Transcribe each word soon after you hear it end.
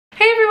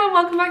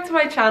there, welcome back to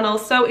my channel.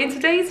 So in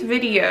today's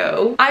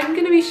video, I'm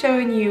going to be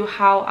showing you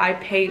how I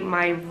paint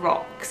my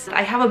rocks.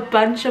 I have a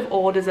bunch of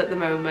orders at the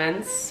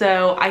moment,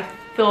 so I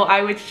thought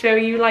I would show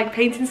you like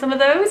painting some of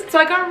those. So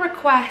I got a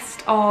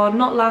request on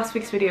not last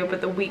week's video but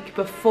the week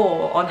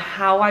before on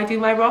how I do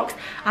my rocks,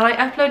 and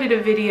I uploaded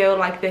a video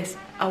like this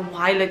a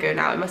while ago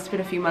now. It must have been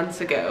a few months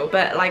ago,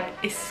 but like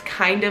it's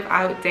kind of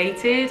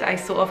outdated. I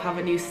sort of have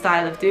a new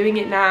style of doing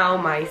it now.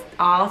 My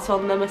art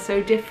on them are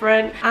so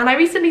different, and I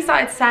recently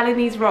started selling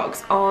these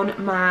rocks on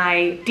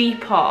my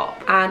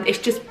Depop and it's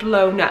just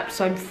blown up,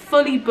 so I'm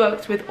fully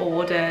booked with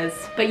orders.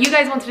 But you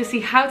guys wanted to see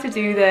how to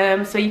do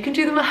them, so you can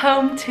do them at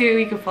home too.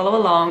 You can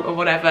follow along or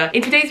whatever.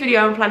 In today's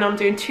video I'm planning on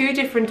doing two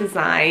different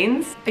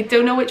designs. I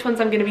don't know which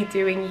ones I'm going to be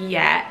doing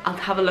yet. I'll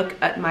have a look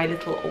at my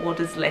little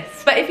orders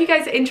list. But if you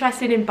guys are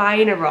interested in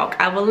buying a rock,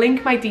 I will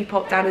link my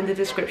Depop down in the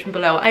description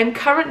below. I'm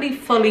currently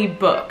fully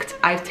booked.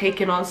 I've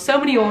taken on so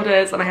many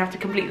orders and I have to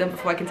complete them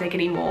before I can take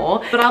any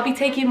more. But I'll be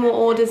taking more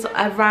orders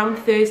around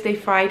Thursday,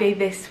 Friday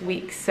this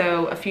week,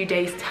 so a few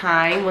days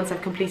time once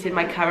I've completed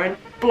my current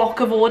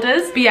block of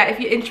orders. But yeah, if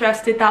you're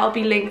interested, that'll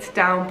be linked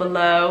down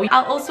below.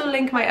 I'll also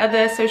link my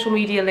other social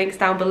media links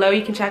down below.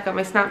 You can check out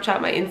my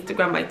Snapchat, my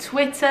Instagram, my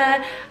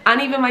Twitter,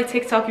 and even my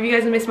TikTok. If you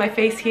guys have missed my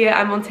face here,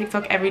 I'm on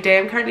TikTok every day.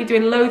 I'm currently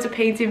doing loads of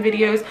painting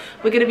videos.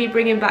 We're going to be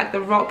bringing back the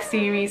rock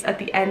series at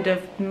the end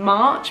of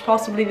March,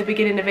 possibly the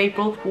beginning of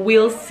April.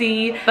 We'll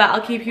see, but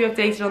I'll keep you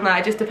updated on that.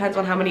 It just depends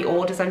on how many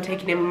orders I'm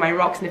taking in with my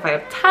rocks and if I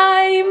have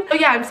time. So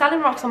yeah, I'm selling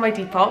rocks on my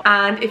Depop,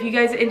 and if you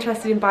guys are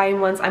interested in buying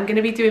ones, I'm going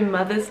to be doing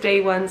Mother's Day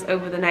ones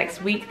over the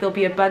next week. There'll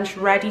be a bunch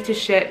ready to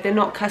ship. They're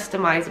not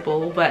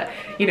customizable, but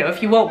you know,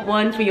 if you want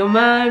one for your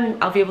mum,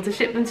 I'll be able to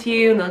ship them to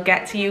you and they'll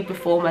get to you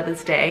before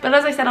Mother's Day. But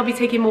as I said, I'll be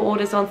taking more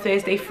orders on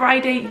Thursday,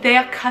 Friday. They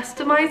are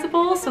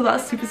customizable, so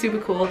that's super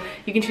cool.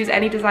 You can choose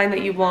any design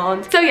that you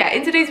want. So yeah,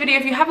 in today's video,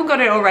 if you haven't got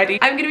it already,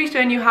 I'm going to be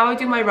showing you how I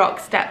do my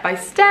rocks step by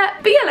step.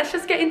 But yeah, let's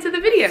just get into the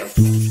video.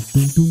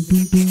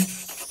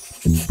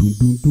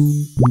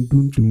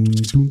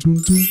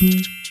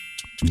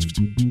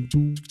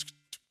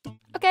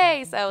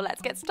 Okay, so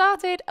let's get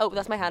started. Oh,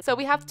 that's my hand. So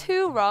we have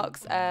two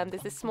rocks.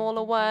 There's this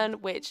smaller one,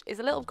 which is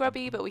a little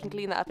grubby, but we can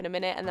clean that up in a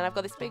minute. And then I've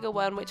got this bigger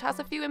one, which has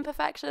a few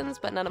imperfections,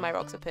 but none of my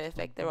rocks are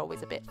perfect. They're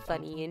always a bit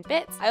funny in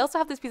bits. I also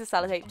have this piece of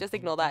sellotape. Just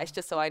ignore that. It's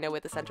just so I know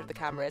where the center of the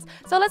camera is.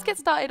 So let's get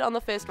started on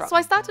the first rock. So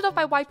I started off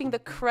by wiping the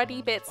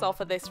cruddy bits off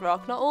of this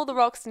rock. Not all the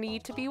rocks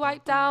need to be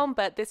wiped down,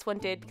 but this one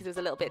did because it was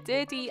a little bit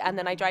dirty. And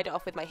then I dried it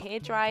off with my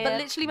hairdryer.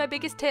 But literally my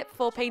biggest tip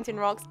for painting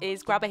rocks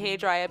is grab a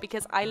hairdryer,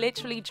 because I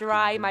literally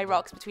dry my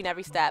rocks between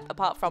every step,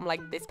 apart from like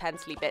this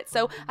pencily bit.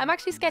 So I'm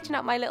actually sketching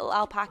out my little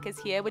alpacas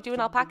here. We're doing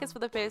alpacas for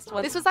the first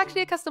one. This was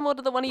actually a custom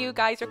order that one of you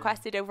guys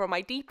requested over on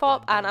my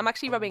Depop, and I'm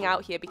actually rubbing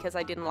out here because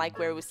I didn't like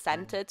where it was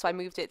centered, so I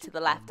moved it to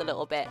the left a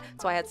little bit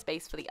so I had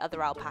space for the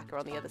other alpaca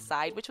on the other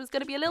side, which was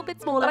going to be a little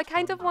bit smaller. But I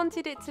kind of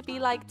wanted it to be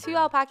like two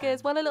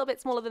alpacas, one a little bit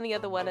smaller than the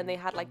other one, and they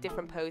had like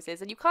different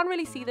poses, and you can't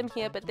really see them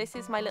here, but this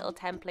is my little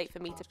template for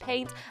me to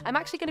paint. I'm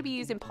actually going to be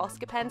using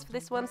Posca pens for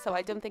this one, so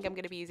I don't think I'm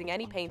going to be using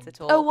any paints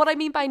at all. Oh, what I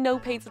mean by no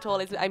paints at all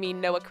is I mean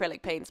no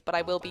acrylic paints, but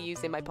I will be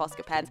using my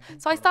Posca pens.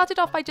 So I started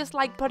off by just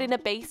like putting a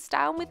base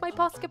down with my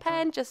Posca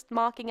pen, just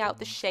marking out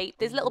the shape.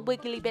 There's little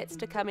wiggly bits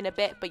to come in a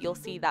bit, but you'll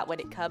see that when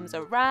it comes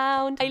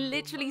around. I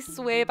literally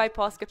swear by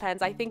Posca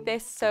pens. I think they're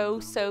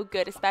so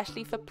good,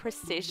 especially for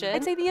precision.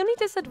 I'd say the only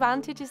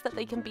disadvantage is that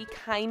they can be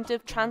kind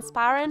of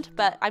transparent,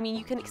 but I mean,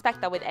 you can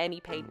expect that with any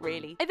paint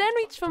really. I then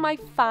reached for my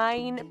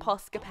fine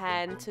Posca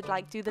pen to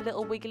like do the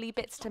little wiggly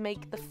bits to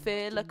make the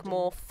fur look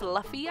more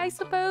fluffy, I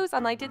suppose.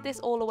 And I did this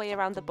all the way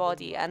around the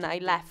body, and I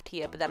left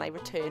here, but then I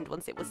returned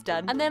once it was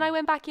done. And then I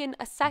went back in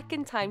a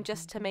second time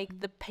just to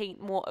make the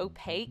paint more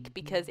opaque,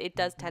 because it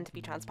does tend to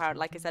be transparent,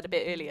 like I said a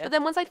bit earlier. But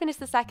then once I finished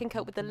the second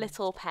coat with the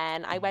little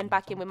pen, I went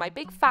back in with my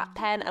big fat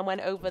pen and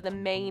went over the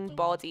main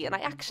body. And I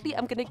actually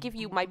am going to give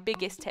you my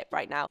biggest tip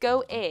right now.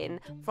 Go in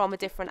from a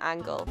different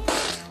angle.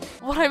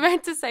 What I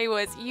meant to say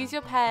was use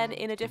your pen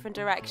in a different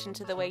direction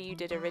to the way you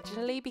did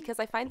originally, because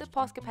I find that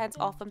Posca pens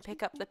often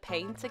pick up the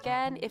paint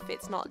again if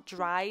it's not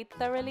dried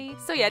thoroughly.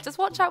 So yeah, just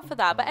watch out for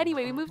that. But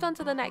anyway, we moved on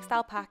to the next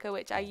alpaca,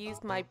 which I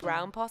used my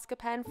brown Posca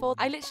pen for.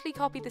 I literally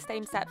copied the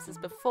same steps as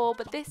before,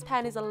 but this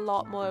pen is a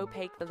lot more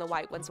opaque than the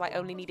white one, so I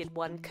only needed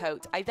one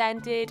coat. I then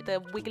did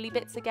the wiggly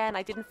bits again.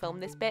 I didn't film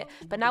this bit,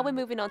 but now we're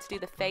moving on to do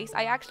the face.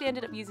 I actually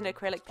ended up using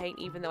acrylic paint,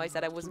 even though I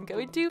said I wasn't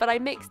going to, but I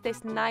mixed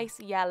this nice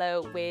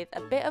yellow with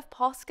a bit of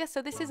Posca.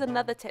 So this is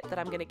another tip that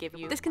I'm going to give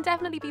you. This can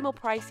definitely be more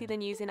pricey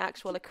than using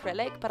actual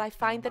acrylic, but I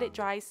find that it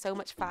dries so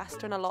much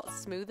faster and a lot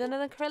smoother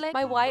than acrylic.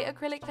 My white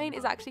acrylic paint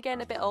is actually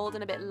getting a bit old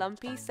and a bit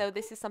lumpy, so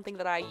this is something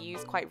something that I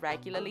use quite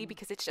regularly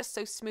because it's just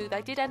so smooth.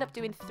 I did end up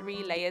doing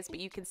 3 layers, but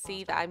you can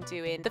see that I'm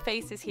doing the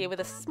faces here with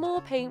a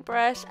small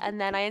paintbrush, and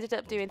then I ended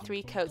up doing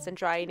 3 coats and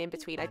drying in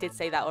between. I did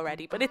say that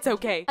already, but it's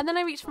okay. And then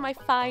I reached for my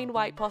fine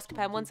white Posca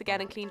pen once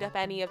again and cleaned up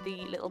any of the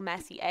little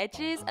messy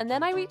edges, and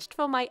then I reached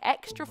for my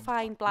extra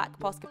fine black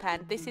Posca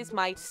pen. This is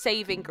my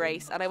saving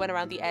grace, and I went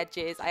around the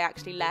edges. I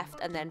actually left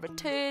and then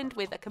returned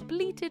with a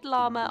completed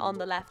llama on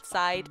the left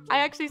side. I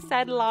actually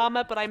said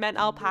llama, but I meant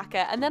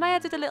alpaca, and then I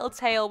added a little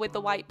tail with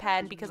the white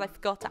pen because I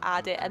forgot to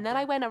add it, and then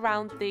I went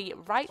around the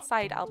right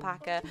side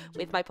alpaca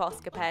with my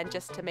Posca pen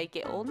just to make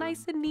it all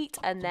nice and neat,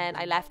 and then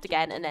I left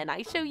again, and then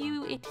I show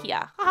you it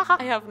here.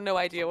 I have no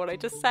idea what I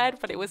just said,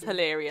 but it was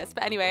hilarious.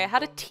 But anyway, I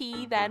had a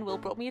tea then, Will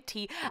brought me a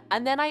tea,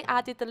 and then I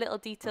added the little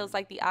details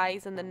like the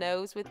eyes and the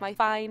nose with my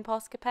fine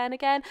Posca pen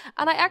again,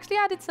 and I actually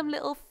added some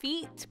little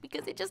feet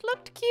because it just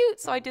looked cute,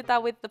 so I did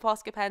that with the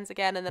Posca pens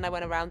again, and then I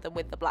went around them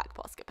with the black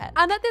Posca pen.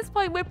 And at this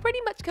point we're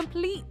pretty much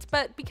complete,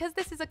 but because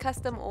this is a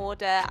custom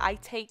order, I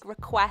take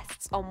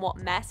requests on what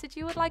message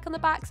you would like on the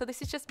back, so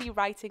this is just me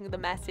writing the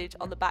message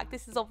on the back.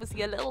 This is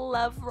obviously a little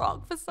love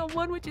rock for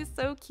someone, which is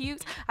so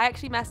cute. I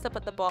actually messed up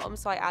at the bottom,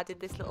 so I added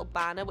this little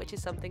banner, which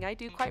is something I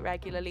do quite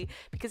regularly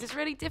because it's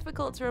really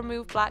difficult to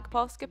remove black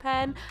Posca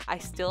pen. I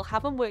still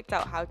haven't worked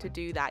out how to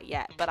do that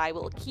yet, but I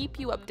will keep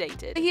you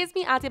updated. So here's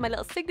me adding my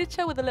little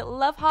signature with a little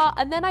love heart,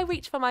 and then I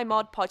reach for my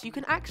Mod Podge. You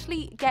can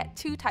actually get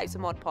 2 types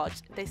of Mod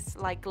Podge, this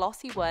like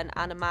glossy one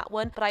and a matte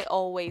one, but I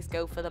always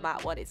go for the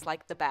matte one. It's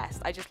like the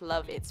best. I just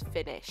love its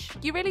finish.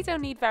 You really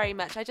don't need very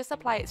much. I just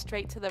apply it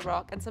straight to the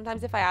rock, and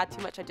sometimes if I add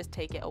too much I just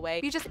take it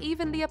away. You just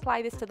evenly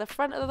apply this to the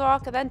front of the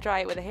rock and then dry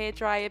it with a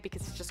hairdryer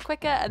because it's just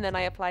quicker, and then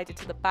I applied it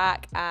to the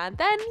back, and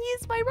then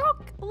here's my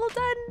rock all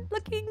done,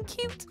 looking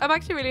cute. I'm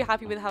actually really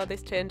happy with how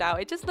this turned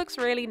out. It just looks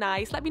really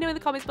nice. Let me know in the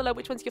comments below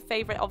which one's your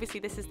favorite. Obviously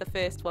this is the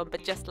first one,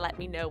 but just let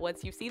me know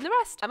once you've seen the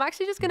rest. I'm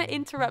actually just going to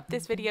interrupt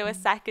this video a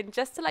second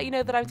just to let you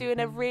know that I'm doing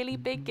a really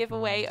big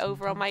giveaway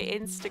over on my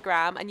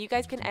Instagram, and you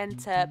guys can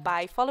enter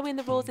by following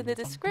the rules in the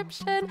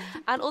description,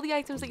 and all the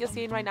items that you're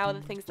seeing right now are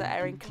the things that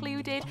are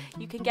included.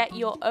 You can get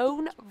your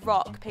own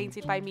rock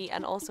painted by me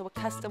and also a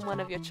custom one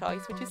of your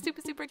choice, which is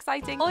super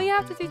exciting. All you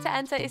have to do to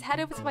enter is head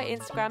over to my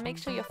Instagram, make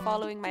sure you're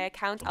following my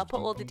account. I'll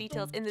put all the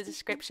details in the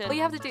description. All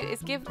you have to do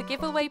is give the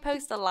giveaway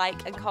post a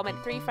like and comment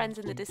 3 friends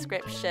in the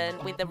description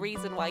with the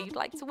reason why you'd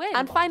like to win.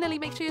 And finally,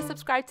 make sure you're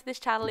subscribed to this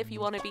channel if you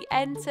want to be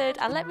entered,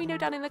 and let me know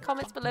down in the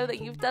comments below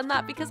that you've done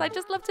that because I'd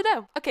just love to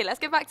know. Okay, let's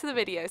get back to the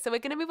video. So we're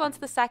going to move on to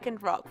the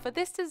second rock. For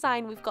this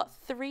design we've got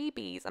 3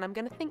 bees, and I'm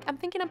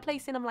thinking I'm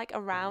placing them like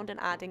around and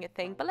adding a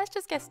thing, but let's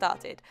just get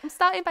started. I'm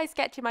starting by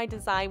sketching my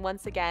design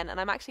once again, and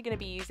I'm actually going to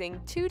be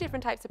using 2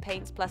 different types of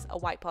paints plus a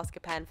white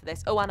Posca pen for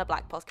this. Oh, and a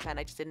black Posca pen.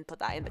 I just didn't put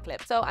that in the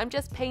clip. So I'm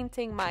just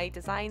painting my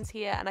designs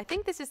here, and I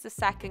think this is the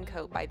second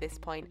coat by this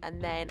point,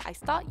 and then I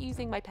start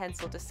using my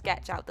pencil to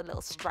sketch out the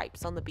little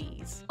stripes on the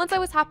bees. Once I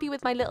was happy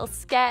with my little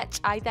sketch,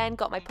 I then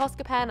got my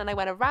Posca pen and I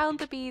went around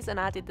the bees and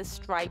added the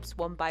stripes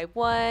one by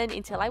one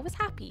until I was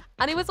happy.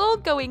 And it was all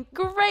going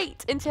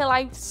great until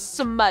I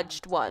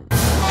smudged one.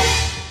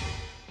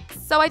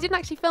 So I didn't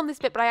actually film this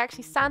bit, but I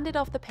actually sanded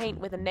off the paint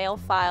with a nail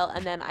file,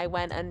 and then I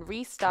went and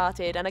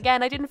restarted. And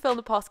again, I didn't film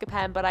the Posca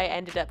pen, but I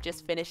ended up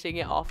just finishing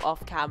it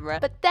off camera.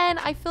 But then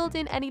I filled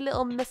in any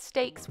little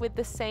mistakes with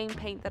the same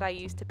paint that I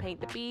used to paint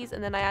the bees,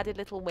 and then I added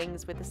little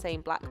wings with the same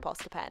black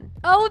Posca pen.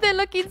 Oh, they're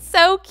looking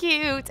so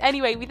cute!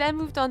 Anyway, we then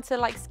moved on to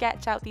like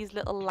sketch out these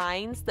little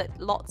lines that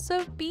lots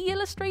of bee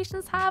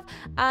illustrations have,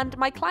 and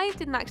my client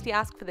didn't actually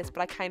ask for this,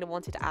 but I kind of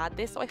wanted to add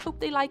this, so I hope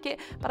they like it.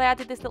 But I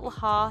added this little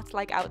heart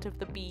like out of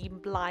the bee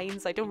lines.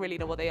 I don't really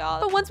know what they are.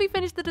 But once we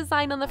finished the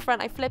design on the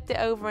front, I flipped it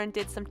over and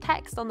did some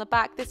text on the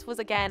back. This was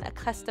again a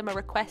customer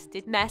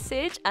requested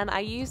message, and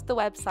I used the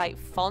website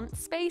Font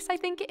Space, I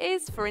think it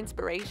is, for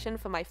inspiration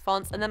for my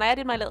fonts. And then I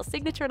added my little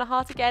signature and a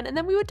heart again, and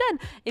then we were done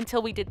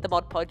until we did the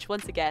Mod Podge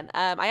once again.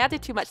 I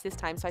added too much this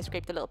time, so I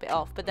scraped a little bit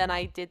off, but then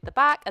I did the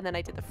back and then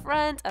I did the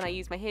front, and I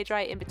used my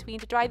hairdryer in between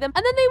to dry them,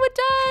 and then they were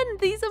done.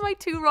 These are my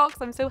 2 rocks.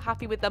 I'm so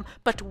happy with them.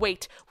 But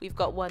wait, we've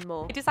got one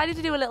more. I decided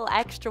to do a little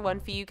extra one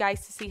for you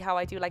guys to see how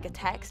I do like a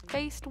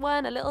text-based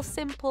one, a little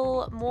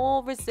simple,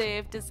 more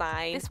reserved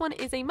design. This one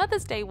is a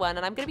Mother's Day one,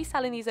 and I'm going to be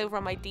selling these over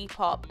on my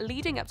Depop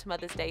leading up to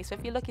Mother's Day, so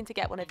if you're looking to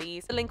get one of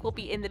these, the link will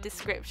be in the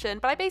description.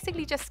 But I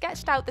basically just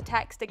sketched out the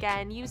text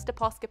again, used a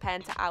Posca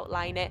pen to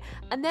outline it,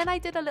 and then I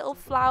did a little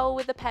flower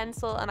with a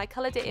pencil and I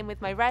coloured it in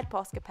with my red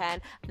Posca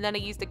pen, and then I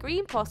used a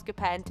green Posca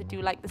pen to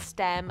do like the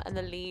stem and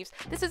the leaves.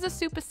 This is a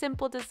super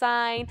simple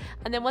design,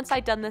 and then once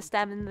I'd done the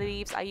stem and the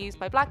leaves, I used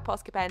my black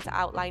Posca pen to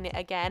outline it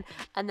again,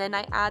 and then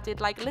I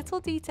added like little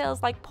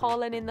details like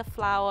pollen in the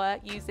flower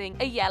using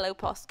a yellow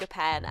Posca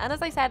pen. And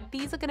as I said,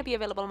 these are going to be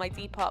available on my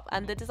Depop,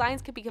 and the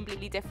designs could be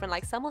completely different,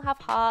 like some will have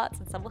hearts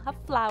and some will have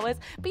flowers.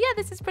 But yeah,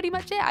 this is pretty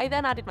much it. I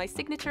then added my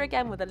signature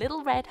again with a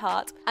little red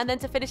heart, and then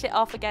to finish it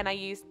off again I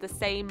used the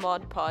same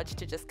Mod Podge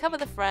to just cover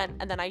the front,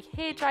 and then I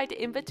hair dried it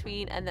in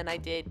between, and then I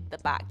did the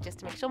back just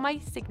to make sure my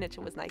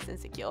signature was nice and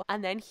secure.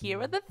 And then here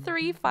are the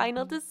 3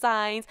 final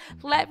designs.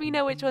 Let me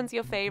know which one's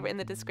your favorite in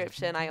the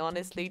description. I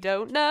honestly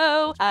don't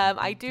know.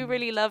 I do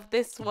really love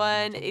this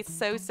one. It's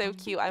so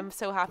cute. I'm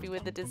so happy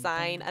with the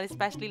design, and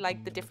especially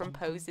like the different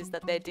poses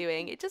that they're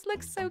doing. It just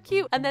looks so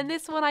cute. And then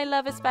this one I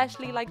love,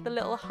 especially like the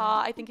little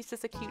heart. I think it's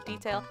just a cute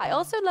detail. I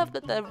also love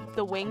that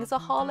the wings are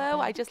hollow.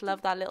 I just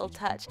love that little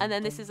touch. And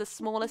then this is a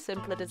smaller,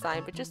 simpler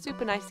design, but just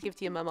super nice to give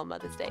to your mum on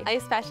Mother's Day. I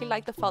especially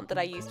like the font that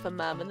I used for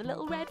mum and the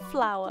little red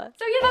flower.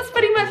 So yeah, that's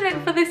pretty much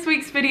it for this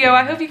week's video.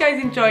 I hope you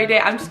guys enjoyed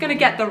it. I'm just gonna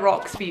get the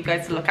rocks for you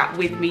guys to look at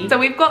with me. So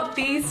we've got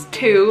these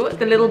 2,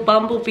 the little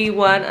bumblebee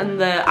one and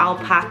the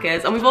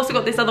alpacas, and we've also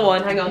got this other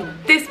one, hang on,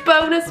 this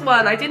bonus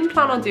one. I didn't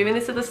plan on doing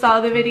this at the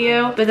start of the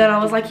video, but then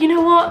I was like, you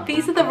know what,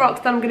 these are the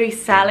rocks that I'm gonna be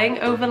selling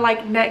over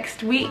like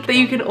next week that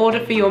you can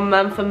order for your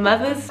mum for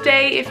Mother's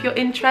Day if you're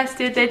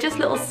interested. They're just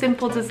little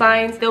simple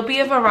designs. There'll be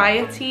a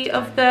variety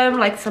of them,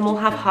 like some will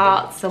have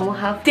hearts, some will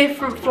have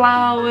different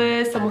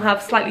flowers, some will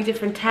have slightly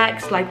different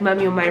text like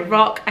Mummy on my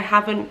rock. I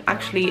haven't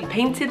actually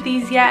painted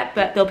these yet,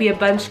 but there'll be a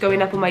bunch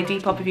going up on my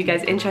Depop if you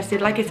guys are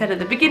interested. Like I said at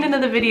the beginning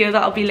of the video,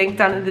 that'll be linked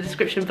down in the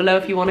description below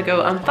if you want to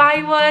go and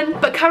buy one.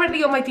 But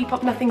currently on my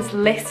Depop nothing's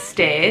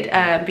listed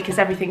because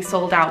everything's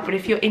sold out. But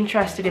if you're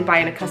interested in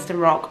buying a custom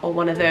rock or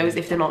one of those,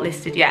 if they're not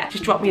listed yet,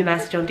 just drop me a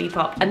message on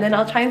Depop and then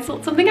I'll try and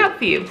sort something out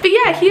for you. But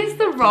yeah, here's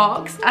the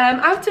rocks.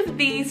 Out of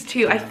these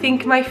 2, I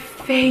think my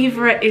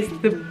favorite is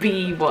the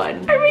bee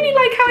one. I really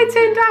like how it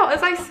turned out.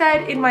 As I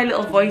said in my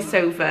little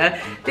voiceover,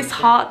 this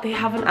heart, they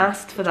haven't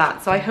asked for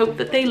that, so I hope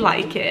that they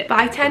like it. But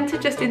I tend to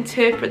just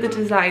interpret the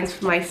designs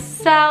for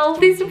myself.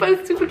 These are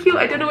both super cute.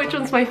 I don't know which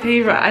one's my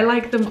favorite. I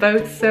like them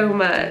both so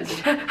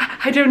much.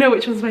 I don't know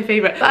which one's my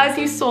favorite. But as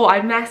you saw,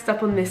 I messed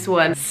up on this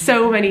one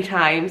so many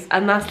times,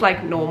 and that's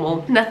like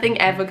normal. Nothing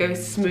ever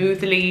goes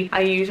smoothly.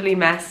 I usually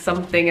mess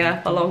something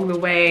up along the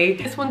way.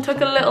 This one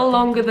took a little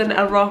longer than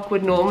a rock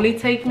would normally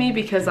take me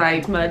because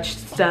I smudged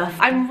stuff.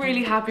 I'm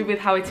really happy with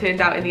how it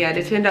turned out in the end.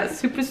 It turned out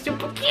super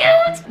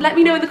cute. Let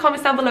me know in the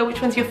comments down below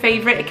which one's your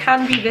favorite. It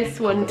can be this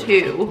one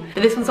too,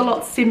 but this one's a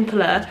lot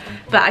simpler.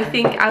 But I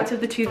think out of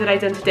the 2 that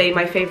I've done today,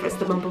 my favorite's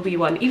the bumblebee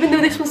one. Even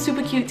though this one's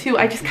super cute too,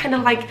 I just kind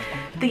of like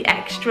the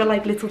extra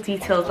like little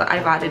details that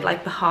I've added,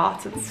 like the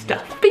heart and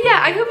stuff. But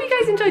yeah, I hope you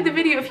guys enjoyed the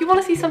video. If you want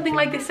to see something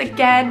like this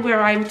again,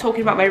 where I'm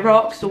talking about my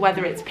rocks, or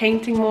whether it's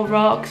painting more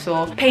rocks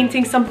or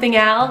painting something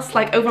else,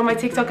 like over on my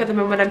TikTok at the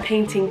moment I'm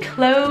painting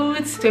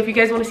clothes. So if you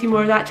guys want to see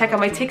more of that, check out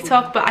my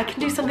TikTok. But I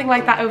can do something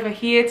like that over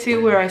here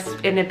too, where it's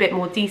in a bit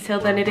more detail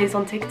than it is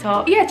on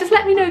TikTok. But yeah, just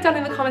let me know down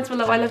in the comments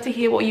below. I love to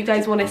hear what you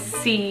guys want to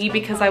see,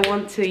 because I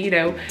want to, you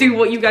know, do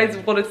what you guys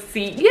want to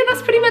see. Yeah,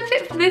 that's pretty much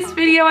it for this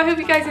video. I hope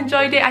you guys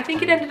enjoyed it. I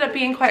think it ended up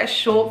being quite a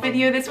short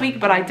video this week,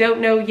 but I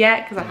don't know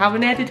yet because I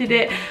haven't edited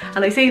it,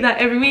 and I say that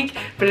every week,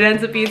 but it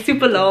ends up being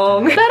super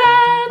long.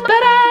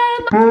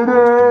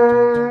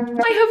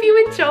 I hope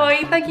you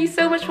enjoyed. Thank you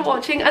so much for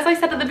watching. As I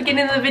said at the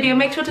beginning of the video,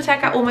 make sure to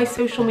check out all my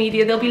social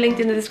media. They'll be linked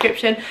in the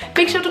description.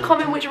 Make sure to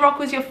comment which rock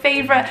was your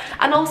favorite,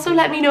 and also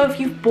let me know if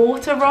you've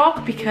bought a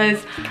rock,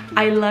 because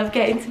I love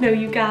getting to know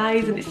you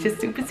guys and it's just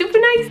super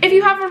nice. If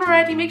you haven't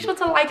already, make sure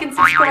to like and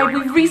subscribe.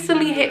 We've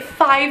recently hit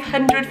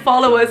 500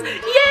 followers.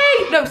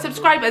 Yay! No,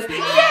 subscribers.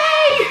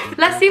 Yay!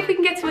 Let's see if we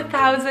can get to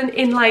 1,000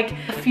 in like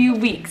a few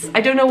weeks.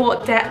 I don't know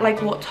what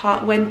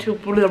when to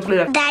blah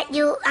blah. That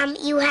you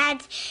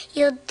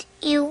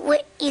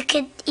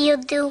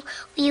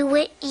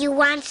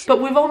want. But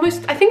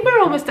I think we're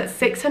almost at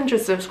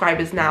 600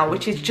 subscribers now,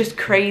 which is just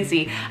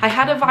crazy. I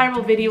had a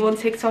viral video on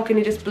TikTok and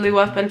it just blew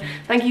up, and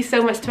thank you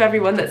so much to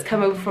everyone that's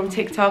come over from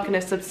TikTok and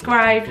has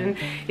subscribed and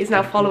is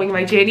now following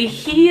my journey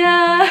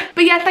here.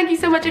 But yeah, thank you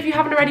so much. If you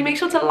haven't already, make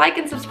sure to like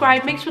and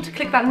subscribe. Make sure to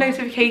click that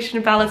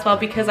notification bell as well,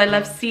 because I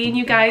love seeing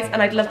you guys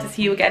and I'd love to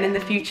see you again in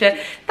the future.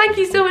 Thank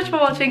you so much for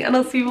watching, and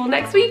I'll see you all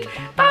next week.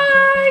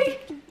 Bye!